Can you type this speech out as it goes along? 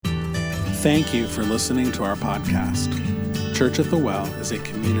Thank you for listening to our podcast. Church at the Well is a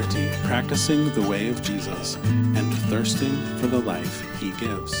community practicing the way of Jesus and thirsting for the life he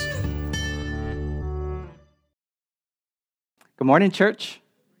gives. Good morning, church.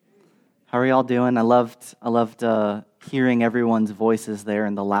 How are y'all doing? I loved hearing everyone's voices there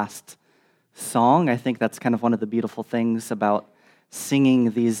in the last song. I think that's kind of one of the beautiful things about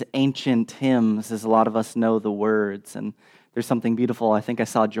singing these ancient hymns is a lot of us know the words, and there's something beautiful. I think I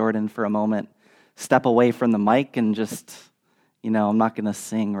saw Jordan for a moment step away from the mic and just, I'm not going to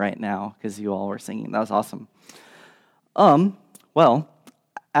sing right now because you all were singing. That was awesome. Well,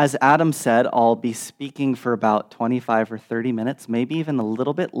 as Adam said, I'll be speaking for about 25 or 30 minutes, maybe even a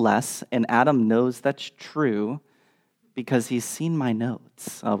little bit less, and Adam knows that's true because he's seen my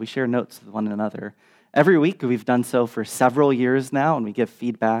notes. We share notes with one another. Every week, we've done so for several years now, and we give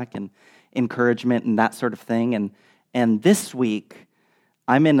feedback and encouragement and that sort of thing. And this week,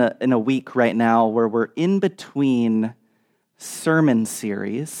 I'm in a week right now where we're in between sermon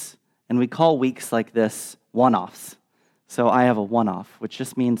series, and we call weeks like this one-offs. So I have a one-off, which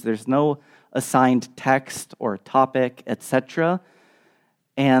just means there's no assigned text or topic, etc.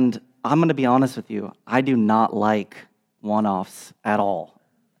 And I'm going to be honest with you, I do not like one-offs at all.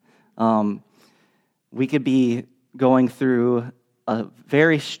 We could be going through a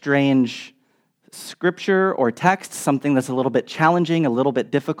very strange scripture or text, something that's a little bit challenging, a little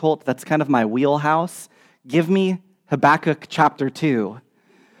bit difficult. That's kind of my wheelhouse. Give me Habakkuk chapter 2,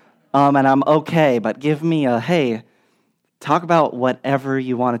 and I'm okay, but give me hey, talk about whatever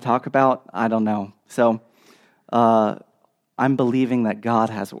you want to talk about. I don't know. So I'm believing that God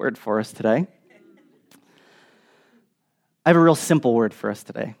has a word for us today. I have a real simple word for us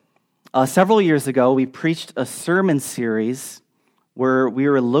today. Several years ago, we preached a sermon series where we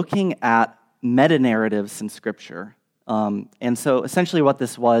were looking at meta-narratives in Scripture. And so essentially what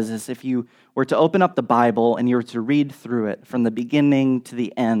this was is if you were to open up the Bible and you were to read through it from the beginning to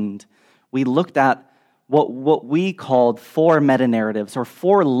the end, we looked at what we called four meta-narratives or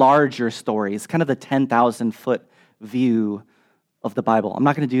four larger stories, kind of the 10,000-foot view of the Bible. I'm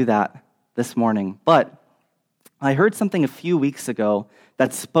not going to do that this morning, but I heard something a few weeks ago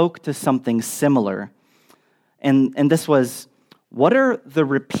that spoke to something similar. And this was, what are the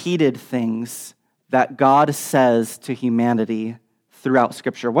repeated things that God says to humanity throughout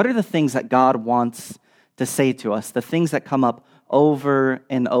Scripture? What are the things that God wants to say to us? The things that come up over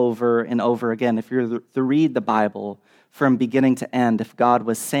and over and over again. If you're to read the Bible from beginning to end, if God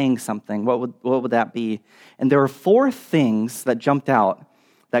was saying something, what would that be? And there were four things that jumped out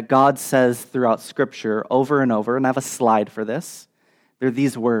that God says throughout Scripture over and over, and I have a slide for this. They're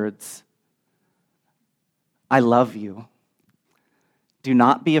these words: I love you. Do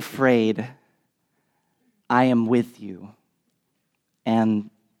not be afraid. I am with you. And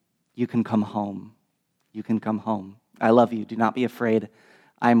you can come home. You can come home. I love you. Do not be afraid.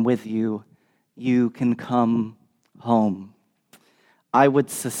 I'm with you. You can come home. I would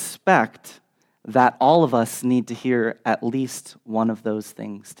suspect that all of us need to hear at least one of those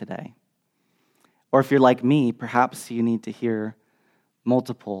things today. Or if you're like me, perhaps you need to hear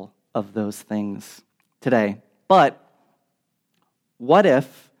multiple of those things today. But what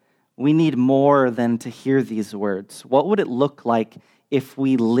if we need more than to hear these words? What would it look like if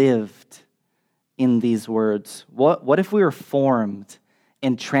we lived in these words? What if we were formed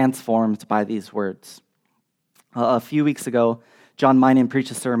and transformed by these words? A few weeks ago, John Minen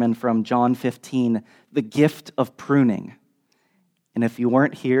preached a sermon from John 15, the gift of pruning. And if you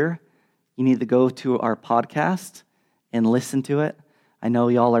weren't here, you need to go to our podcast and listen to it. I know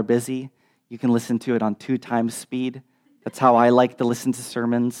y'all are busy. You can listen to it on 2 times speed. That's how I like to listen to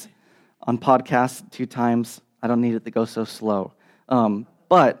sermons on podcasts 2 times. I don't need it to go so slow.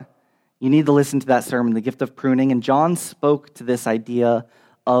 But you need to listen to that sermon, the gift of pruning. And John spoke to this idea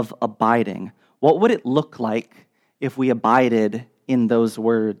of abiding. What would it look like if we abided in those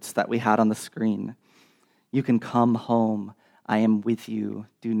words that we had on the screen? You can come home. I am with you.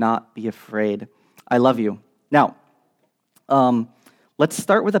 Do not be afraid. I love you. Now, let's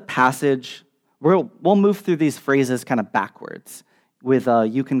start with a passage. We'll move through these phrases kind of backwards with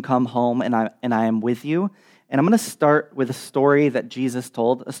you can come home and I am with you. And I'm going to start with a story that Jesus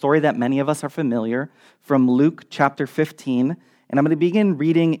told, a story that many of us are familiar, from Luke chapter 15. And I'm going to begin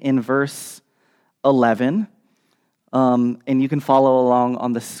reading in verse 11. And you can follow along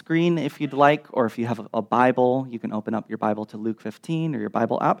on the screen if you'd like, or if you have a Bible, you can open up your Bible to Luke 15 or your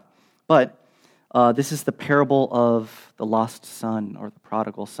Bible app. But this is the parable of the lost son or the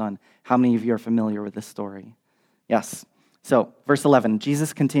prodigal son. How many of you are familiar with this story? Yes. So, verse 11,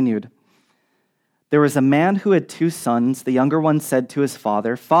 Jesus continued, "There was a man who had 2 sons. The younger one said to his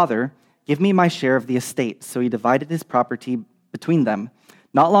father, 'Father, "Give me my share of the estate." So he divided his property between them.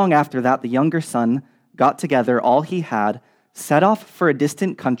 Not long after that, the younger son got together all he had, set off for a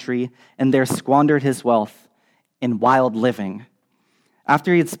distant country, and there squandered his wealth in wild living.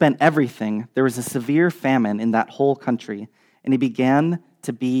 After he had spent everything, there was a severe famine in that whole country, and he began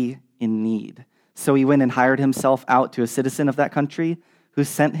to be in need. So he went and hired himself out to a citizen of that country, who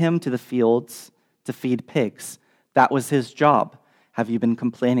sent him to the fields to feed pigs. That was his job. Have you been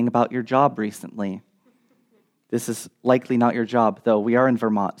complaining about your job recently? This is likely not your job, though we are in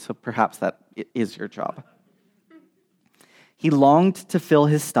Vermont, so perhaps that is your job. He longed to fill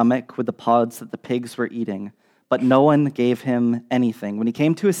his stomach with the pods that the pigs were eating, but no one gave him anything. When he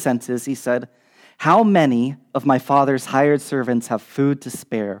came to his senses, he said, "How many of my father's hired servants have food to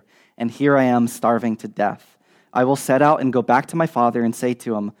spare, and here I am starving to death? I will set out and go back to my father and say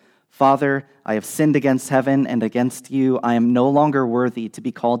to him, 'Father, I have sinned against heaven and against you. I am no longer worthy to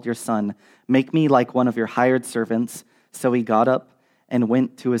be called your son. Make me like one of your hired servants.' So he got up and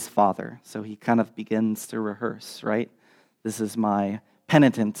went to his father." So he kind of begins to rehearse, right? This is my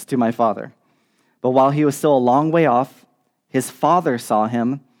penitence to my father. But while he was still a long way off, his father saw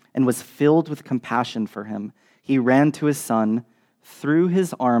him and was filled with compassion for him. He ran to his son, threw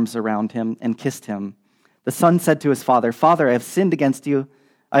his arms around him, and kissed him. The son said to his father, "Father, I have sinned against you.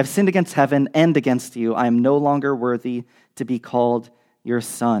 I have sinned against heaven and against you. I am no longer worthy to be called your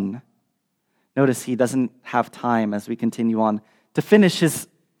son." Notice he doesn't have time, as we continue on, to finish his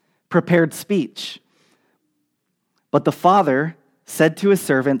prepared speech. But the father said to his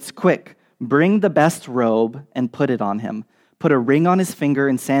servants, "Quick, bring the best robe and put it on him. Put a ring on his finger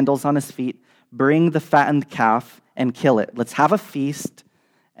and sandals on his feet. Bring the fattened calf and kill it. Let's have a feast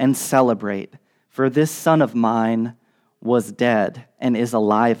and celebrate. For this son of mine was dead and is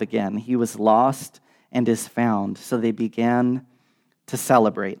alive again. He was lost and is found." So they began to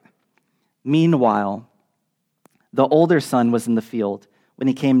celebrate. Meanwhile, the older son was in the field. When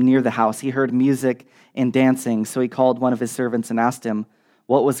he came near the house, he heard music and dancing. So he called one of his servants and asked him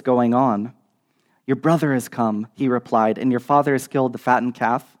what was going on. "Your brother has come," he replied, "and your father has killed the fattened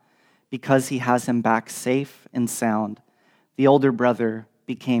calf because he has him back safe and sound." The older brother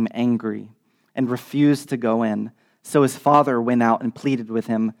became angry and refused to go in. So his father went out and pleaded with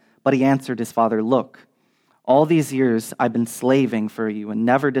him, but he answered his father, "Look, all these years I've been slaving for you and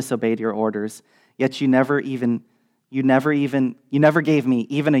never disobeyed your orders, yet you never gave me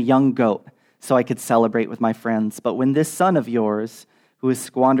even a young goat so I could celebrate with my friends. But when this son of yours, who has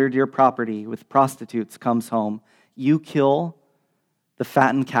squandered your property with prostitutes, comes home, you kill the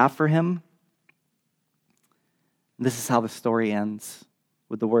fattened calf for him?" This is how the story ends,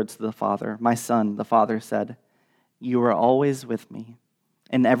 with the words of the father. "My son," the father said, "you are always with me,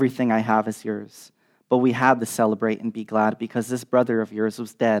 and everything I have is yours. But we had to celebrate and be glad because this brother of yours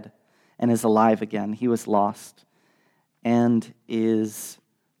was dead and is alive again. He was lost and is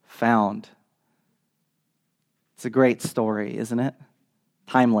found." It's a great story, isn't it?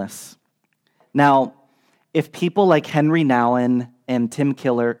 Timeless. Now, if people like Henry Nouwen and Tim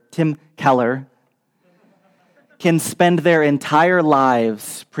Keller can spend their entire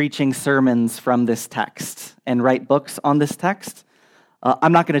lives preaching sermons from this text and write books on this text,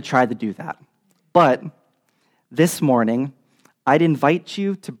 I'm not going to try to do that. But this morning, I'd invite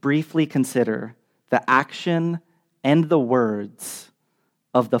you to briefly consider the action and the words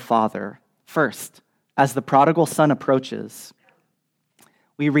of the Father. First, as the prodigal son approaches,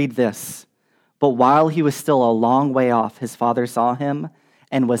 we read this: "But while he was still a long way off, his father saw him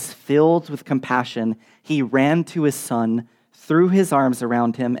and was filled with compassion. He ran to his son, threw his arms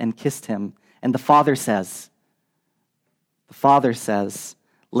around him, and kissed him." And the father says,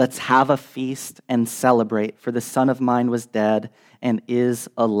 "Let's have a feast and celebrate, for the son of mine was dead and is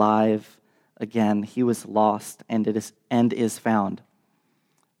alive again. He was lost and is found."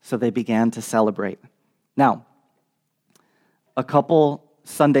 So they began to celebrate. Now, a couple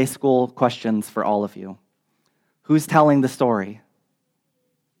Sunday school questions for all of you. Who's telling the story?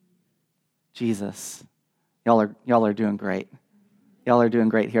 Jesus. Y'all are doing great. Y'all are doing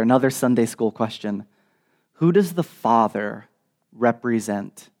great here. Another Sunday school question. Who does the Father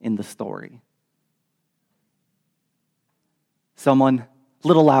represent in the story? Someone a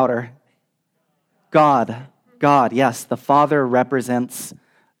little louder. God. God, yes, the Father represents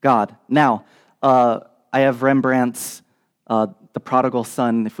God. Now, I have Rembrandt's The Prodigal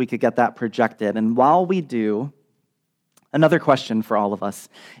Son, if we could get that projected. And while we do, another question for all of us.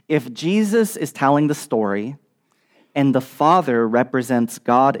 If Jesus is telling the story and the Father represents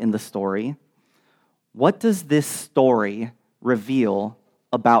God in the story, what does this story reveal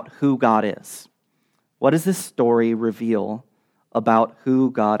about who God is? What does this story reveal about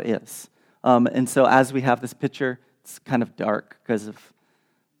who God is? And so as we have this picture, it's kind of dark because of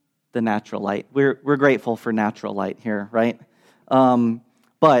the natural light. We're grateful for natural light here, right?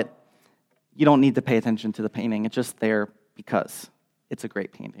 But you don't need to pay attention to the painting. It's just there because it's a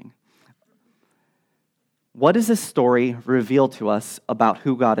great painting. What does this story reveal to us about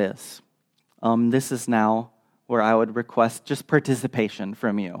who God is? This is now where I would request just participation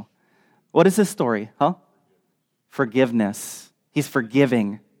from you. What is this story, huh? Forgiveness. He's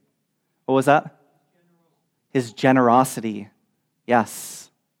forgiving. What was that? His generosity. Yes.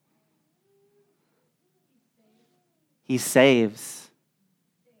 He saves.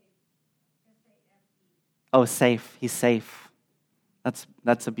 Oh, safe. He's safe.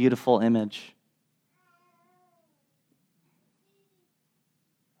 That's a beautiful image.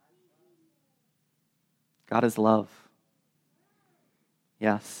 God is love.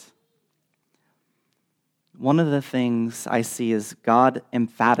 Yes. One of the things I see is God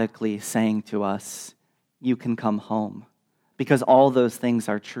emphatically saying to us, you can come home. Because all those things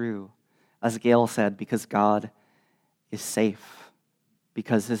are true. As Gail said, because God is safe.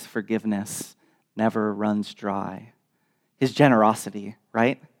 Because his forgiveness never runs dry. His generosity,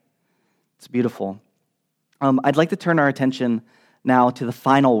 right? It's beautiful. I'd like to turn our attention now to the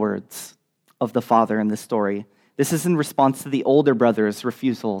final words of the father in this story. This is in response to the older brother's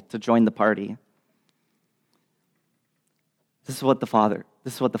refusal to join the party. This is what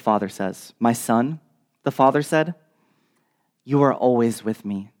the father says. My son, the father said, you are always with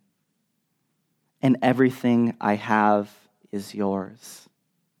me, and everything I have is yours.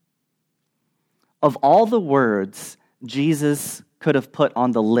 Of all the words Jesus could have put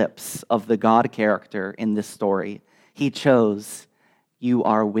on the lips of the God character in this story, he chose, you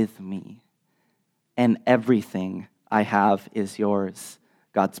are with me, and everything I have is yours.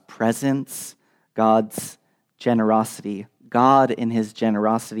 God's presence, God's generosity. God in his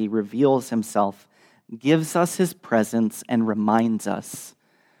generosity reveals himself, gives us his presence, and reminds us,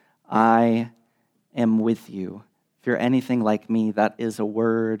 I am with you. If you're anything like me, that is a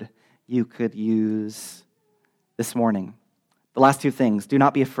word you could use this morning. The last two things, do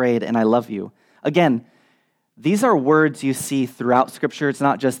not be afraid, and I love you. Again, these are words you see throughout Scripture. It's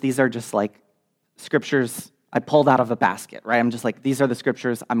not just, these are just like scriptures I pulled out of a basket, right? I'm just like, these are the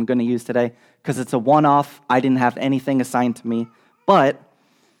scriptures I'm going to use today because it's a one-off. I didn't have anything assigned to me.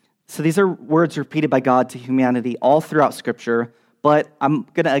 So these are words repeated by God to humanity all throughout Scripture, but I'm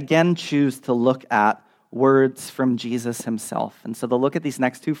going to again choose to look at words from Jesus himself. And so to look at these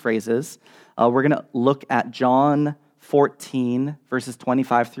next two phrases, we're going to look at John 14, verses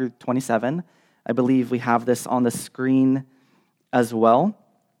 25 through 27. I believe we have this on the screen as well.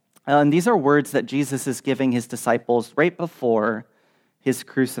 And these are words that Jesus is giving his disciples right before his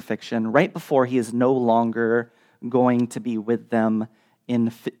crucifixion, right before he is no longer going to be with them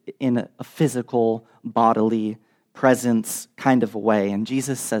in a physical, bodily presence kind of a way. And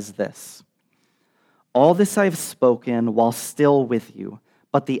Jesus says this, all this I have spoken while still with you,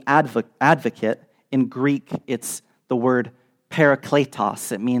 but the advocate, in Greek, it's the word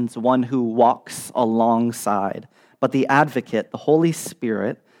parakletos. It means one who walks alongside. But the advocate, the Holy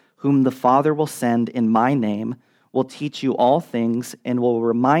Spirit, whom the Father will send in my name, will teach you all things and will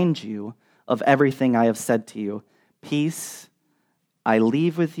remind you of everything I have said to you. Peace I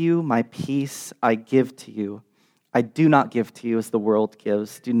leave with you, my peace I give to you. I do not give to you as the world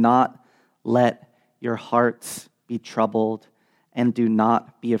gives. Do not let your hearts be troubled, and do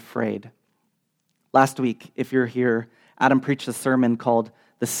not be afraid. Last week, if you're here, Adam preached a sermon called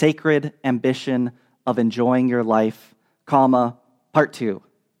The Sacred Ambition of Enjoying Your Life, Part 2.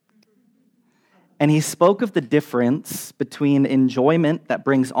 And he spoke of the difference between enjoyment that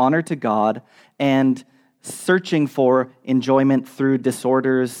brings honor to God and searching for enjoyment through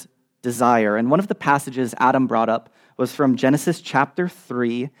disorders, desire. And one of the passages Adam brought up was from Genesis chapter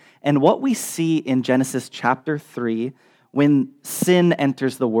 3. And what we see in Genesis chapter 3, when sin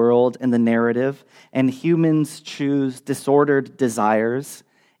enters the world in the narrative and humans choose disordered desires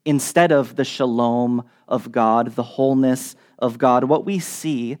instead of the shalom of God, the wholeness of God, what we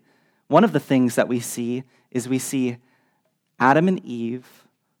see, one of the things that we see is we see Adam and Eve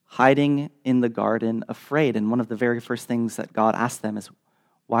hiding in the garden afraid. And one of the very first things that God asked them is,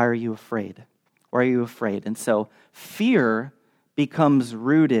 why are you afraid? Why are you afraid? And so fear becomes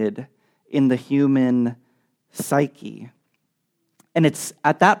rooted in the human psyche. And it's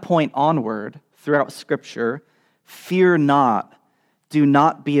at that point onward, throughout Scripture, fear not, do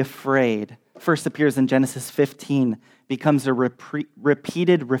not be afraid. First appears in Genesis 15, becomes a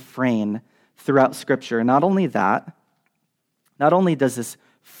repeated refrain throughout Scripture. Not only that, not only does this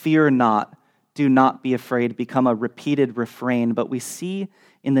fear not, do not be afraid become a repeated refrain, but we see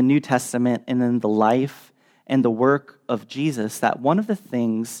in the New Testament and in the life and the work of Jesus that one of the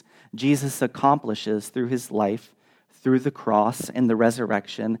things Jesus accomplishes through his life, through the cross and the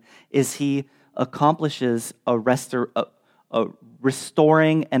resurrection, is he accomplishes a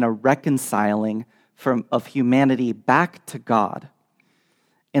restoring and a reconciling of humanity back to God.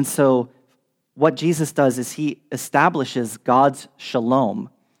 And so what Jesus does is he establishes God's shalom.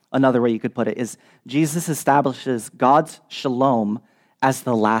 Another way you could put it is Jesus establishes God's shalom as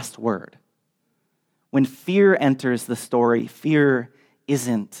the last word. When fear enters the story, fear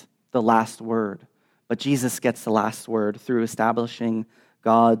isn't the last word, but Jesus gets the last word through establishing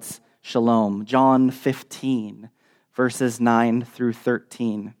God's shalom. John 15, verses 9 through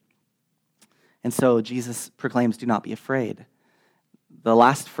 13. And so Jesus proclaims, "Do not be afraid." The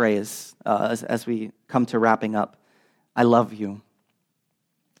last phrase, as we come to wrapping up, "I love you."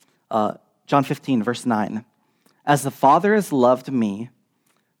 John 15, verse 9. "As the Father has loved me,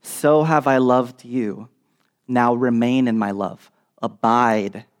 so have I loved you. Now remain in my love.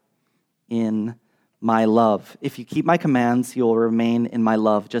 Abide in my love. If you keep my commands, you will remain in my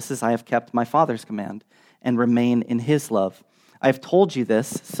love, just as I have kept my Father's command and remain in his love. I have told you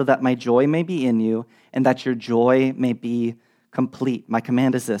this so that my joy may be in you and that your joy may be complete. My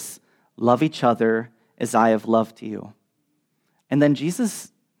command is this: love each other as I have loved you." And then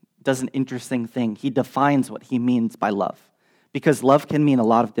Jesus does an interesting thing. He defines what he means by love, because love can mean a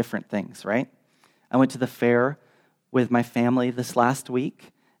lot of different things, right? I went to the fair with my family this last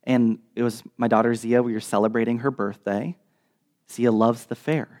week, and it was my daughter Zia. We were celebrating her birthday. Zia loves the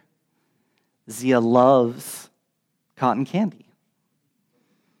fair. Zia loves cotton candy.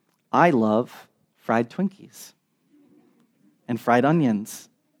 I love fried Twinkies and fried onions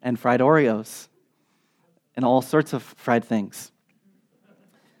and fried Oreos and all sorts of fried things.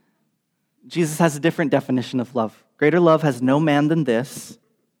 Jesus has a different definition of love. "Greater love has no man than this,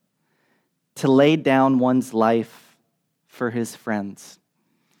 to lay down one's life for his friends."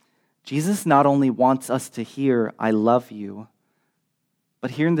 Jesus not only wants us to hear, "I love you,"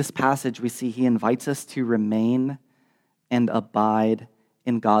 but here in this passage we see he invites us to remain and abide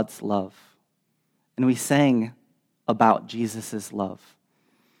in God's love. And we sang about Jesus' love.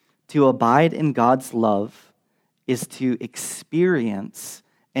 To abide in God's love is to experience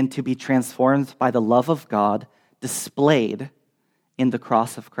and to be transformed by the love of God displayed in the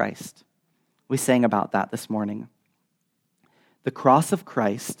cross of Christ. We sang about that this morning. The cross of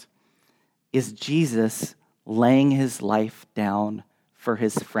Christ is Jesus laying his life down for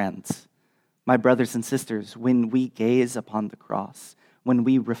his friends. My brothers and sisters, when we gaze upon the cross, when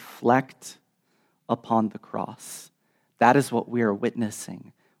we reflect upon the cross, that is what we are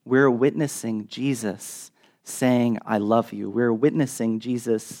witnessing. We're witnessing Jesus saying, "I love you." We're witnessing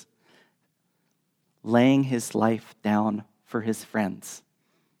Jesus laying his life down for his friends,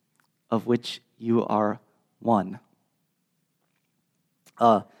 of which you are one.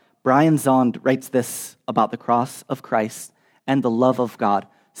 Brian Zond writes this about the cross of Christ and the love of God,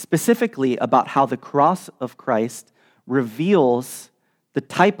 specifically about how the cross of Christ reveals the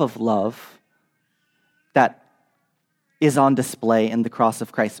type of love that is on display in the cross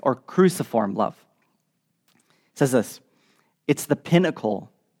of Christ, or cruciform love. It says this: "It's the pinnacle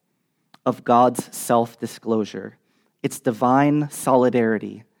of God's self-disclosure. It's divine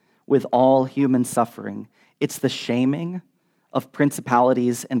solidarity with all human suffering. It's the shaming of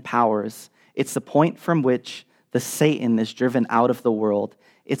principalities and powers. It's the point from which the Satan is driven out of the world.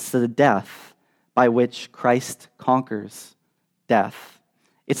 It's the death by which Christ conquers death.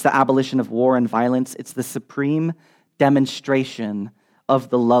 It's the abolition of war and violence. It's the supreme demonstration of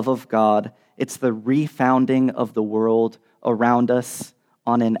the love of God. It's the refounding of the world around us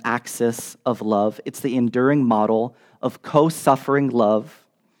on an axis of love. It's the enduring model of co-suffering love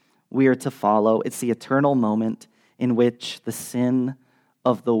we are to follow. It's the eternal moment in which the sin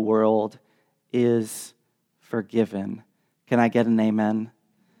of the world is forgiven." Can I get an amen?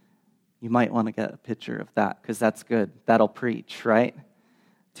 You might want to get a picture of that, because that's good. That'll preach, right?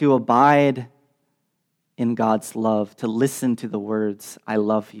 To abide in God's love, to listen to the words, "I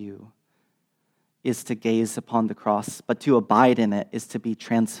love you," is to gaze upon the cross, but to abide in it is to be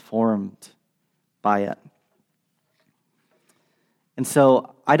transformed by it. And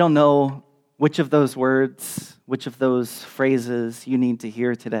so I don't know which of those words, which of those phrases you need to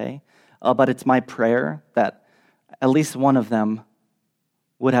hear today, but it's my prayer that at least one of them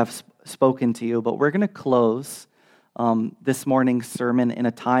would have spoken to you. But we're going to close this morning's sermon in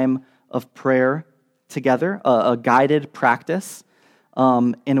a time of prayer together, a guided practice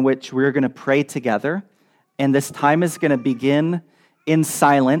in which we're going to pray together. And this time is going to begin in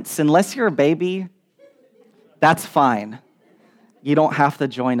silence. Unless you're a baby, that's fine. you don't have to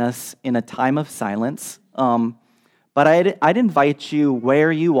join us in a time of silence, but I'd invite you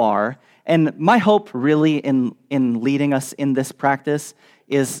where you are. And my hope really in leading us in this practice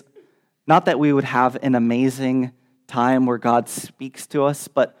is not that we would have an amazing time where God speaks to us,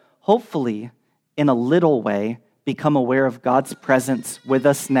 but hopefully in a little way become aware of God's presence with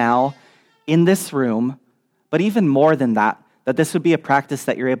us now in this room, but even more than that, that this would be a practice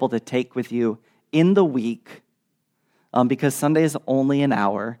that you're able to take with you in the week, because Sunday is only an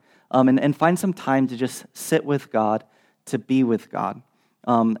hour, and find some time to just sit with God, to be with God.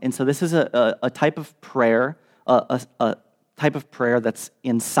 And so this is a type of prayer, a type of prayer that's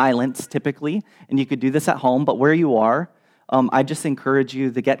in silence typically, and you could do this at home, but where you are, I just encourage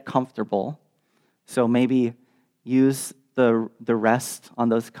you to get comfortable. So maybe use the rest on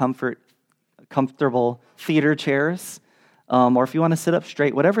those comfortable theater chairs, or if you want to sit up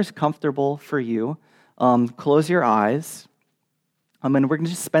straight, whatever's comfortable for you. Close your eyes, and we're going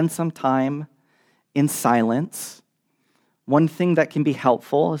to just spend some time in silence. One thing that can be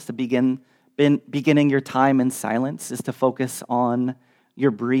helpful is to beginning your time in silence is to focus on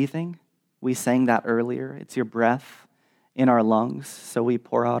your breathing. We sang that earlier. It's your breath in our lungs, so we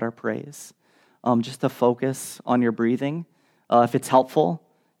pour out our praise. Just to focus on your breathing. If it's helpful,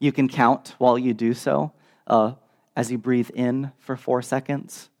 you can count while you do so. As you breathe in for 4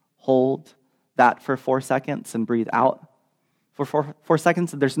 seconds, hold that for 4 seconds and breathe out for 4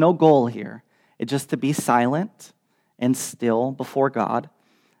 seconds. There's no goal here. It's just to be silent and still before God.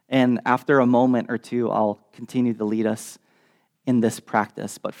 And after a moment or two, I'll continue to lead us in this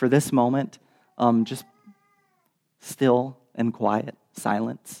practice. But for this moment, just still and quiet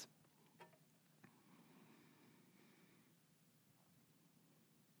silence.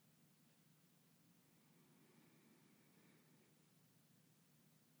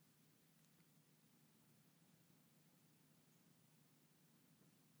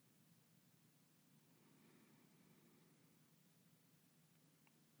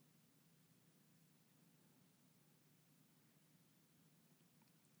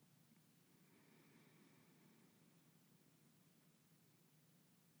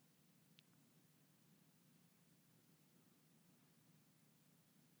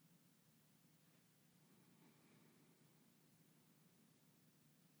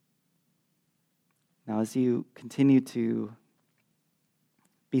 Now, as you continue to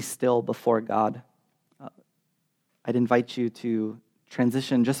be still before God, I'd invite you to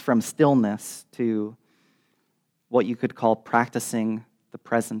transition just from stillness to what you could call practicing the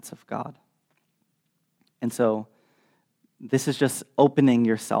presence of God. And so this is just opening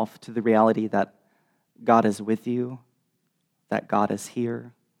yourself to the reality that God is with you, that God is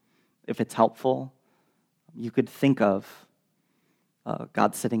here. If it's helpful, you could think of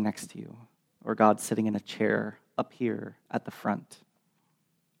God sitting next to you, or God sitting in a chair up here at the front.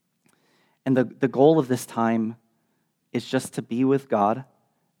 And the goal of this time is just to be with God.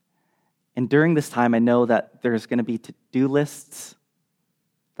 And during this time, I know that there's going to be to-do lists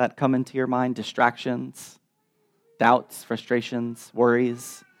that come into your mind, distractions, doubts, frustrations,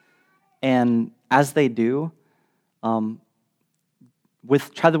 worries. And as they do,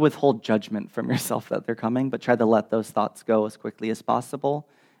 try to withhold judgment from yourself that they're coming, but try to let those thoughts go as quickly as possible.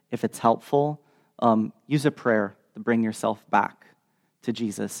 If it's helpful, use a prayer to bring yourself back to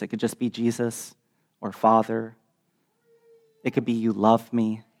Jesus. It could just be Jesus or Father. It could be you love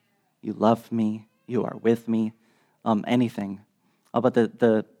me, you are with me, anything. But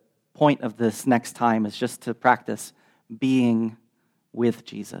the point of this next time is just to practice being with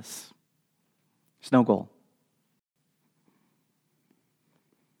Jesus. There's no goal.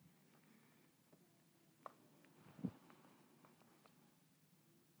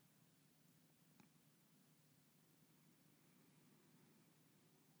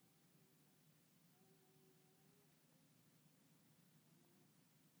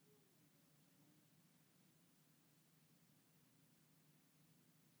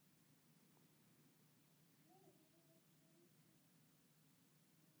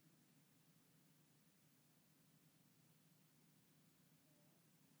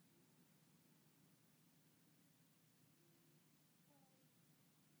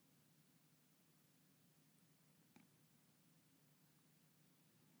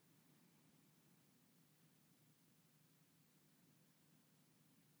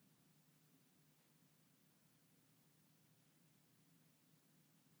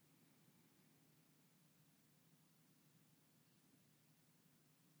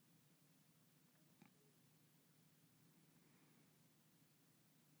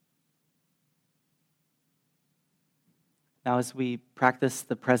 Now, as we practice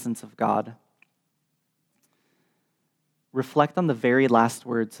the presence of God, reflect on the very last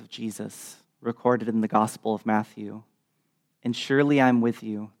words of Jesus recorded in the Gospel of Matthew. And surely I'm with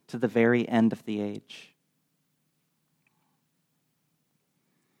you to the very end of the age.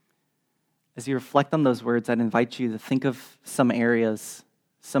 As you reflect on those words, I'd invite you to think of some areas,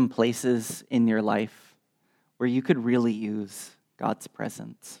 some places in your life where you could really use God's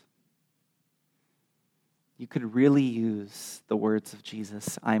presence. You could really use the words of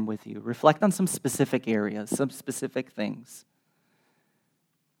Jesus, I'm with you. Reflect on some specific areas, some specific things.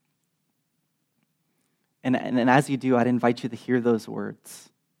 And as you do, I'd invite you to hear those words.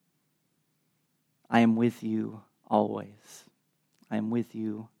 I am with you always. I am with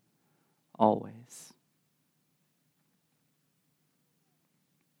you always.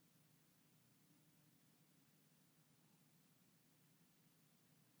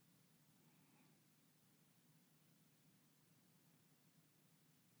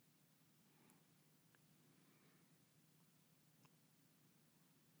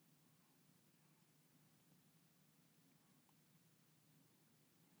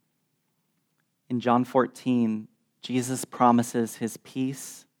 In John 14, Jesus promises his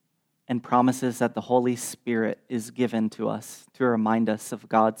peace and promises that the Holy Spirit is given to us to remind us of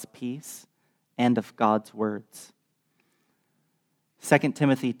God's peace and of God's words. 2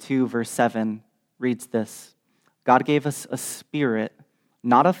 Timothy 2, verse 7 reads this: God gave us a spirit,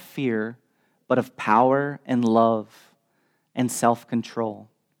 not of fear, but of power and love and self-control.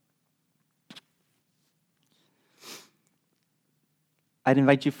 I'd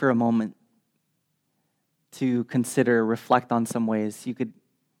invite you for a moment to consider, reflect on some ways you could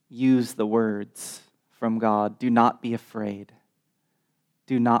use the words from God. Do not be afraid.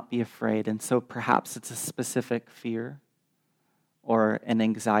 Do not be afraid. And so perhaps it's a specific fear or an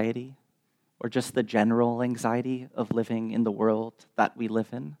anxiety or just the general anxiety of living in the world that we live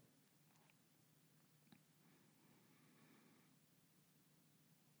in.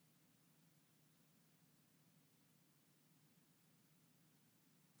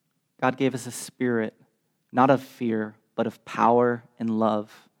 God gave us a spirit, not of fear, but of power and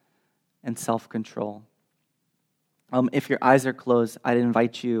love and self-control. If your eyes are closed, I'd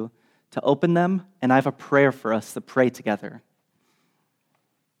invite you to open them, and I have a prayer for us to pray together.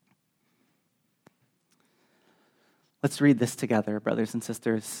 Let's read this together, brothers and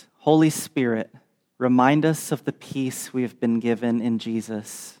sisters. Holy Spirit, remind us of the peace we have been given in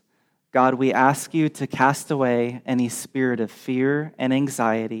Jesus. God, we ask you to cast away any spirit of fear and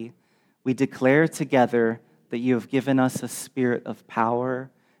anxiety. We declare together that you have given us a spirit of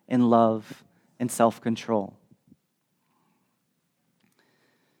power and love and self-control.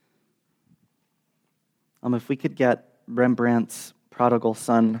 If we could get Rembrandt's prodigal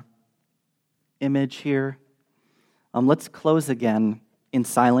son image here. Let's close again in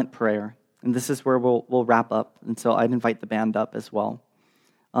silent prayer. And this is where we'll wrap up. And so I'd invite the band up as well.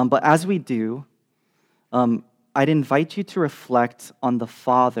 But as we do, I'd invite you to reflect on the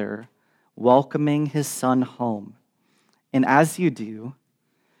Father welcoming his Son home. And as you do,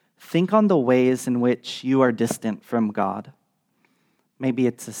 think on the ways in which you are distant from God. Maybe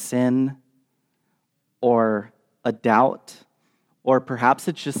it's a sin or a doubt, or perhaps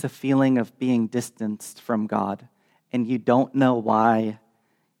it's just a feeling of being distanced from God, and you don't know why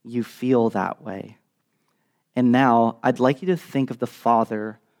you feel that way. And now, I'd like you to think of the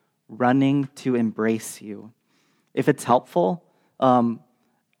Father running to embrace you. If it's helpful,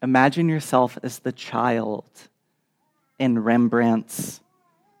 imagine yourself as the child in Rembrandt's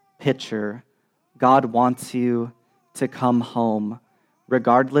picture. God wants you to come home,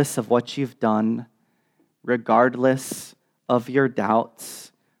 regardless of what you've done, regardless of your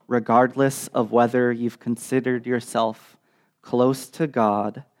doubts, regardless of whether you've considered yourself close to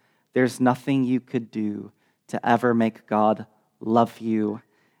God. There's nothing you could do to ever make God love you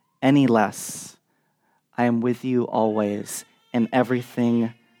any less. I am with you always, and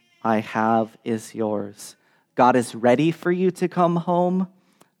everything I have is yours. God is ready for you to come home.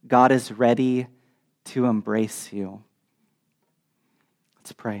 God is ready to embrace you.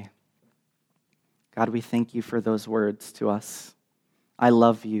 Let's pray. God, we thank you for those words to us. I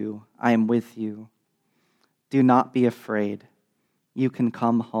love you. I am with you. Do not be afraid. You can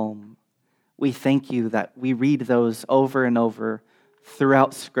come home. We thank you that we read those over and over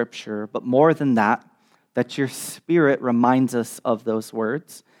throughout Scripture, but more than that, that your Spirit reminds us of those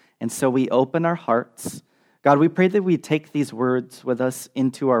words. And so we open our hearts. God, we pray that we take these words with us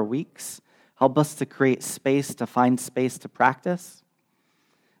into our weeks. Help us to create space, to find space to practice,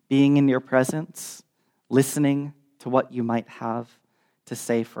 being in your presence, listening to what you might have to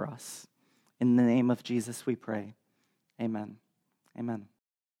say for us. In the name of Jesus we pray. Amen. Amen.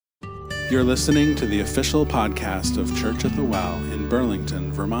 You're listening to the official podcast of Church at the Well in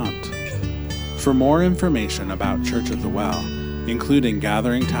Burlington, Vermont. For more information about Church at the Well, including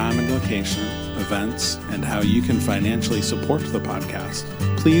gathering time and location, events, and how you can financially support the podcast,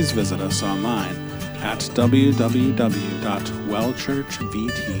 please visit us online at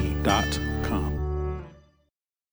www.wellchurchvt.com.